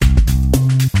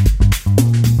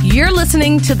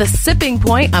listening to The Sipping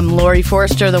Point. I'm Lori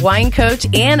Forster, the wine coach,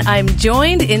 and I'm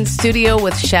joined in studio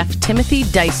with Chef Timothy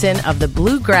Dyson of the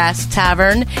Bluegrass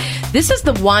Tavern. This is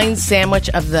the wine sandwich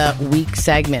of the week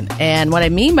segment. And what I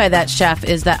mean by that, Chef,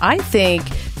 is that I think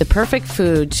the perfect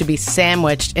food should be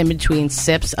sandwiched in between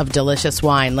sips of delicious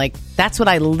wine. Like, that's what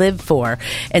I live for.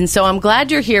 And so I'm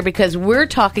glad you're here because we're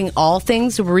talking all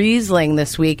things Riesling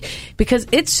this week because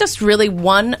it's just really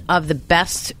one of the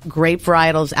best grape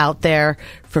varietals out there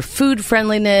for food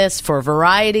friendliness, for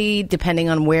variety, depending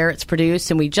on where it's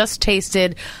produced. And we just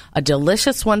tasted a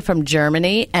delicious one from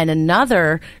Germany and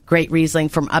another great Riesling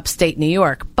from upstate New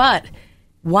York. But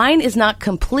wine is not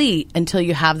complete until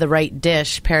you have the right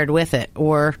dish paired with it.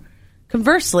 Or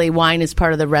conversely, wine is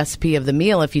part of the recipe of the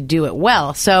meal if you do it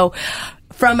well. So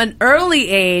from an early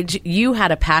age, you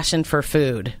had a passion for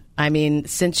food. I mean,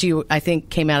 since you, I think,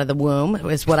 came out of the womb,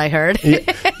 is what I heard.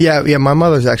 Yeah. My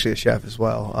mother's actually a chef as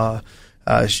well.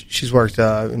 She's worked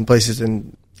in places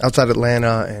outside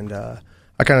Atlanta, and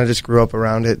I kind of just grew up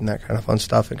around it and that kind of fun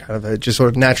stuff, and kind of it just sort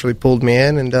of naturally pulled me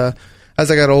in. And as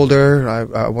I got older,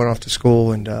 I went off to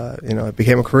school, and it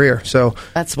became a career. So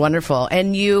that's wonderful.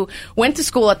 And you went to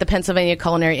school at the Pennsylvania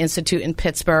Culinary Institute in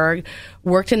Pittsburgh,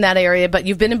 worked in that area, but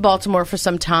you've been in Baltimore for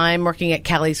some time, working at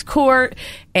Callie's Court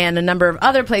and a number of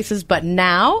other places, but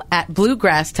now at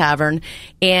Bluegrass Tavern,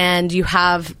 and you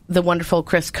have the wonderful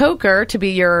Chris Coker to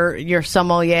be your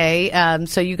sommelier.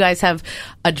 So you guys have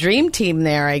a dream team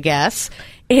there, I guess.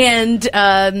 And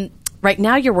right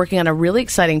now you're working on a really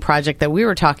exciting project that we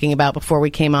were talking about before we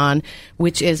came on,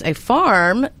 which is a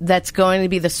farm that's going to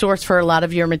be the source for a lot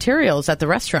of your materials at the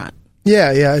restaurant.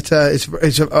 Yeah. It's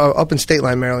up in State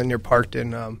Line, Maryland, near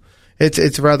Parkton.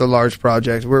 It's a rather large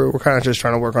project. We're kind of just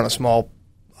trying to work on a small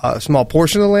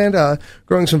portion of the land,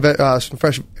 growing some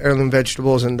fresh heirloom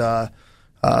vegetables and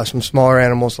some smaller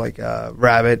animals like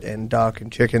rabbit and duck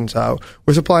and chickens.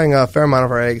 We're supplying a fair amount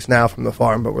of our eggs now from the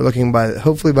farm, but we're looking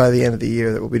hopefully by the end of the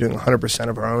year that we'll be doing 100%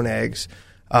 of our own eggs.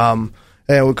 And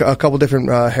a couple different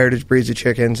heritage breeds of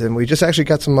chickens, and we just actually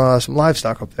got some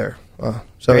livestock up there.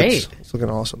 So Great. It's looking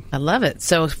awesome. I love it.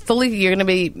 So you're going to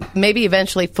be maybe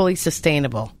eventually fully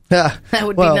sustainable. Yeah, that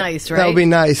would be nice, right? That would be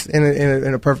nice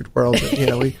in a perfect world.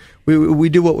 But, we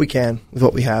do what we can with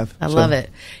what we have. I love it.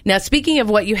 Now, speaking of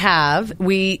what you have,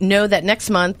 we know that next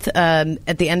month,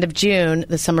 at the end of June,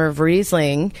 the Summer of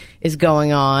Riesling is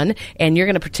going on, and you're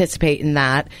going to participate in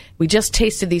that. We just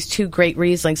tasted these two great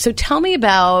Rieslings. So tell me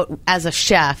about, as a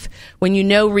chef, when you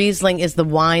know Riesling is the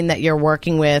wine that you're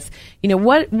working with,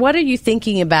 what are you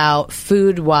thinking about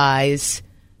food-wise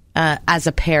as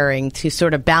a pairing to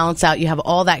sort of balance out? You have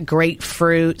all that great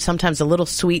fruit, sometimes a little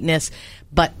sweetness,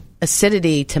 but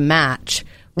acidity to match.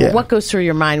 Yeah. What goes through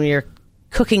your mind when you're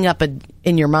cooking up a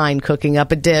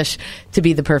dish to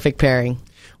be the perfect pairing?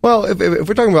 Well, if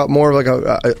we're talking about more like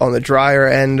on the drier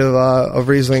end of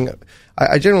Riesling,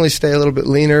 I generally stay a little bit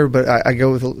leaner, but I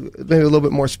go with maybe a little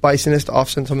bit more spiciness to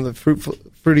offset some of the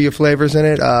fruitier flavors in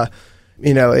it.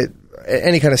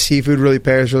 Any kind of seafood really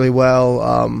pairs really well,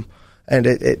 and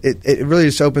it really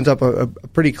just opens up a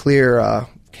pretty clear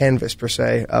canvas per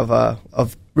se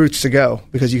of routes to go,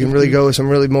 because you can really go with some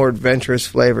really more adventurous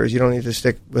flavors. You don't need to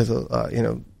stick with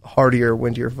hardier,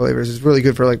 windier flavors. It's really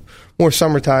good for like more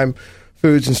summertime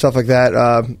foods and stuff like that.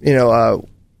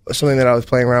 Something that I was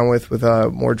playing around with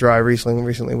more dry Riesling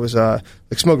recently was like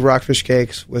smoked rockfish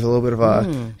cakes with a little bit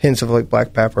of hints of like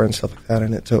black pepper and stuff like that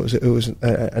in it. So it was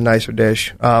a nicer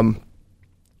dish. If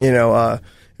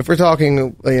we're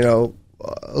talking a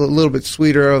little bit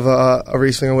sweeter of a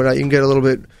Riesling or whatnot, you can get a little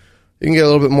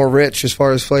bit more rich as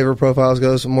far as flavor profiles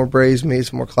goes, some more braised meats,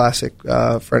 some more classic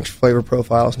French flavor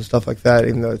profiles and stuff like that.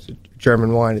 Even though it's a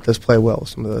German wine, it does play well with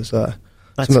some of those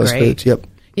foods. Yep.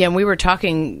 Yeah, and we were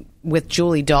talking with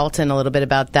Julie Dalton a little bit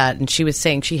about that, and she was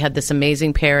saying she had this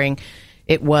amazing pairing.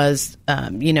 It was,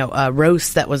 a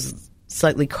roast that was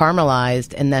slightly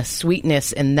caramelized, and the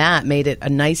sweetness in that made it a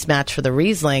nice match for the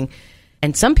Riesling.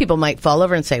 And some people might fall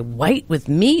over and say, white with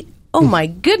meat? Oh, my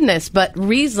goodness. But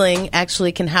Riesling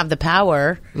actually can have the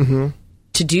power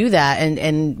to do that.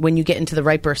 And when you get into the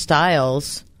riper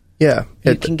styles, you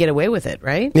can get away with it,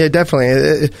 right? Yeah,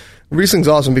 definitely. Riesling's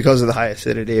awesome because of the high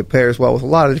acidity. It pairs well with a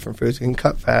lot of different foods. It can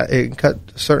cut fat. It can cut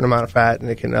a certain amount of fat, and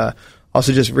it can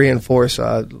also just reinforce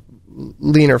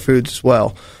leaner foods as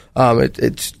well.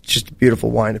 It's just a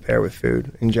beautiful wine to pair with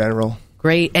food in general.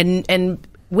 Great. And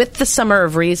with the Summer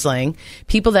of Riesling,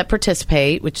 people that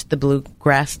participate, which the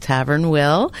Bluegrass Tavern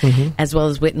will, as well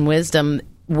as Wit and Wisdom,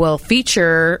 will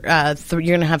feature, you're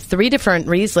going to have 3 different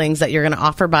Rieslings that you're going to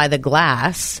offer by the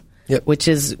glass, which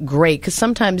is great, because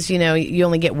sometimes, you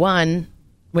only get one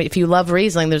if you love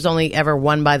Riesling, there's only ever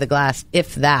one by the glass,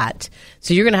 if that.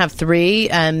 So you're going to have 3.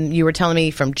 And you were telling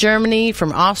me from Germany,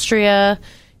 from Austria,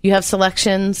 you have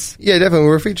selections. Yeah, definitely.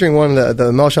 We're featuring one,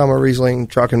 the Melchhammer Riesling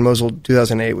Trocken Mosel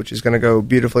 2008, which is going to go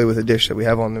beautifully with a dish that we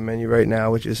have on the menu right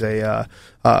now, which is a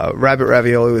rabbit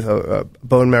ravioli with a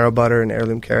bone marrow butter and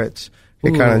heirloom carrots.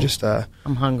 It kind of just...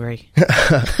 I'm hungry.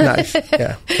 Nice.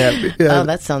 Yeah. Oh,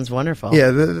 that sounds wonderful.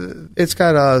 Yeah, it's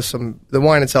got some... The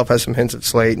wine itself has some hints of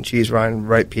slate and cheese rind,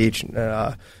 ripe peach.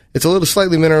 It's a little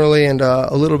slightly minerally and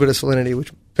a little bit of salinity,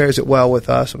 which pairs it well with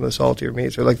some of the saltier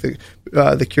meats, or like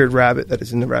the cured rabbit that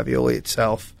is in the ravioli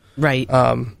itself. Right.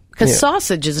 Because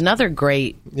sausage is another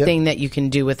great thing that you can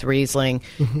do with Riesling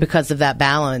because of that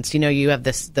balance. You have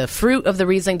the fruit of the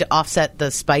Riesling to offset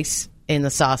the spice in the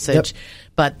sausage,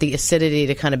 but the acidity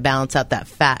to kind of balance out that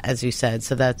fat, as you said.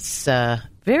 So that's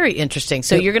very interesting.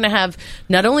 So you're going to have,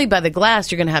 not only by the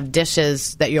glass, you're going to have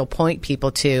dishes that you'll point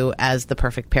people to as the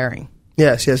perfect pairing.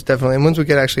 Yes, definitely. And once we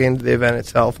get actually into the event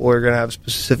itself, we're going to have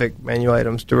specific menu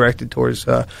items directed towards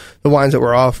the wines that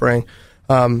we're offering.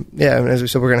 And as we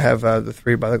said, we're going to have the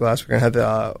 3 by the glass. We're going to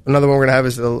have another one we're going to have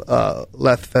is the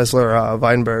Leth Fessler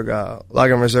Weinberg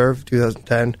Lager Reserve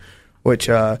 2010, which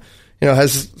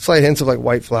has slight hints of like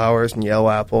white flowers and yellow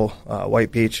apple,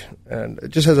 white peach, and it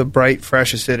just has a bright,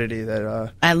 fresh acidity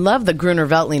that. I love the Gruner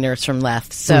Veltliners from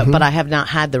Leth, but I have not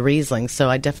had the Riesling, so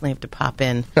I definitely have to pop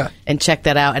in and check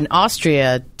that out. And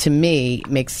Austria, to me,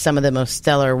 makes some of the most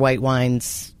stellar white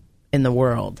wines in the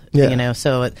world.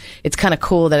 So it's kind of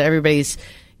cool that everybody's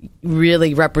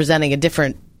really representing a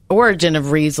different origin of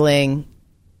Riesling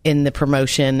in the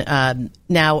promotion.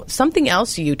 Now, something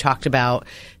else you talked about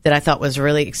that I thought was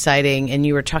really exciting, and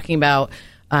you were talking about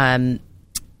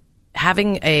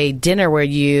having a dinner where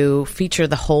you feature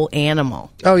the whole animal.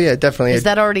 Oh, yeah, definitely. Is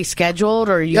that already scheduled,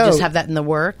 or you just have that in the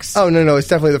works? Oh, no, it's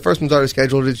definitely, the first one's already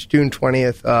scheduled. It's June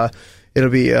 20th. It'll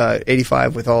be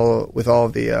 85 with all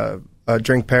of the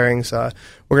drink pairings.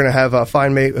 We're going to have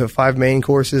 5 main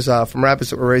courses from rabbits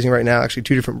that we're raising right now, actually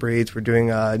 2 different breeds. We're doing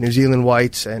New Zealand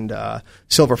whites and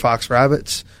silver fox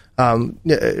rabbits.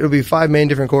 It'll be 5 main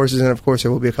different courses, and of course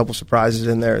there will be a couple surprises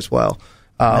in there as well.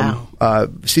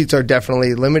 Seats are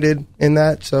definitely limited in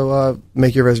that, so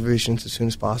make your reservations as soon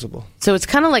as possible. So it's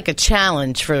kind of like a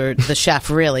challenge for the chef,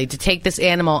 really, to take this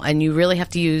animal, and you really have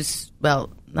to use,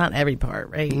 well, not every part,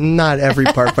 right? Not every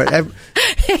part, but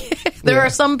there are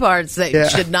some parts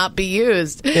that should not be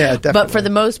used. Yeah, definitely. But for the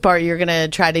most part, you're going to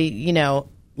try to,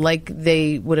 like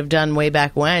they would have done way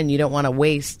back when, you don't want to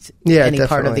waste any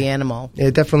part of the animal. Yeah,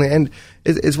 definitely. And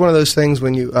it's one of those things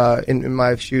when you, in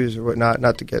my shoes or whatnot,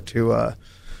 not to get too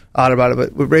odd about it,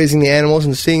 but with raising the animals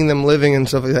and seeing them living and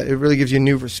stuff like that, it really gives you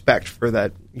new respect for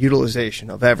that utilization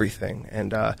of everything.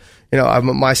 And,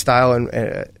 my style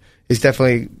is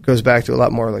definitely goes back to a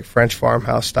lot more like French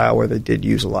farmhouse style, where they did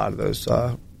use a lot of those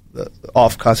the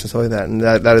offcuts and stuff like that. And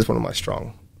that is one of my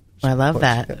strong. I love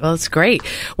that. Yeah. Well, it's great.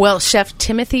 Well, Chef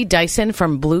Timothy Dyson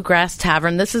from Bluegrass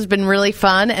Tavern, this has been really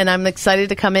fun, and I'm excited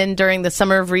to come in during the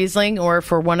Summer of Riesling or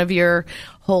for one of your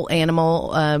whole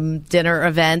animal dinner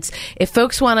events. If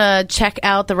folks want to check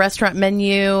out the restaurant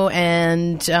menu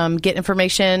and get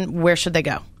information, where should they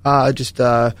go? Just to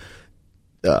our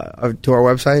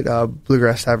website,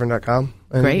 bluegrasstavern.com.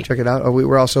 And Great. Check it out.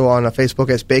 We're also on Facebook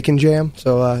as Bacon Jam,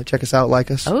 so check us out,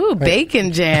 like us. Oh,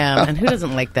 Bacon Jam. And who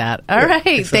doesn't like that? All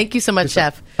right. Thank you so much,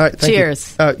 Chef. All right.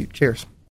 Cheers. Cheers.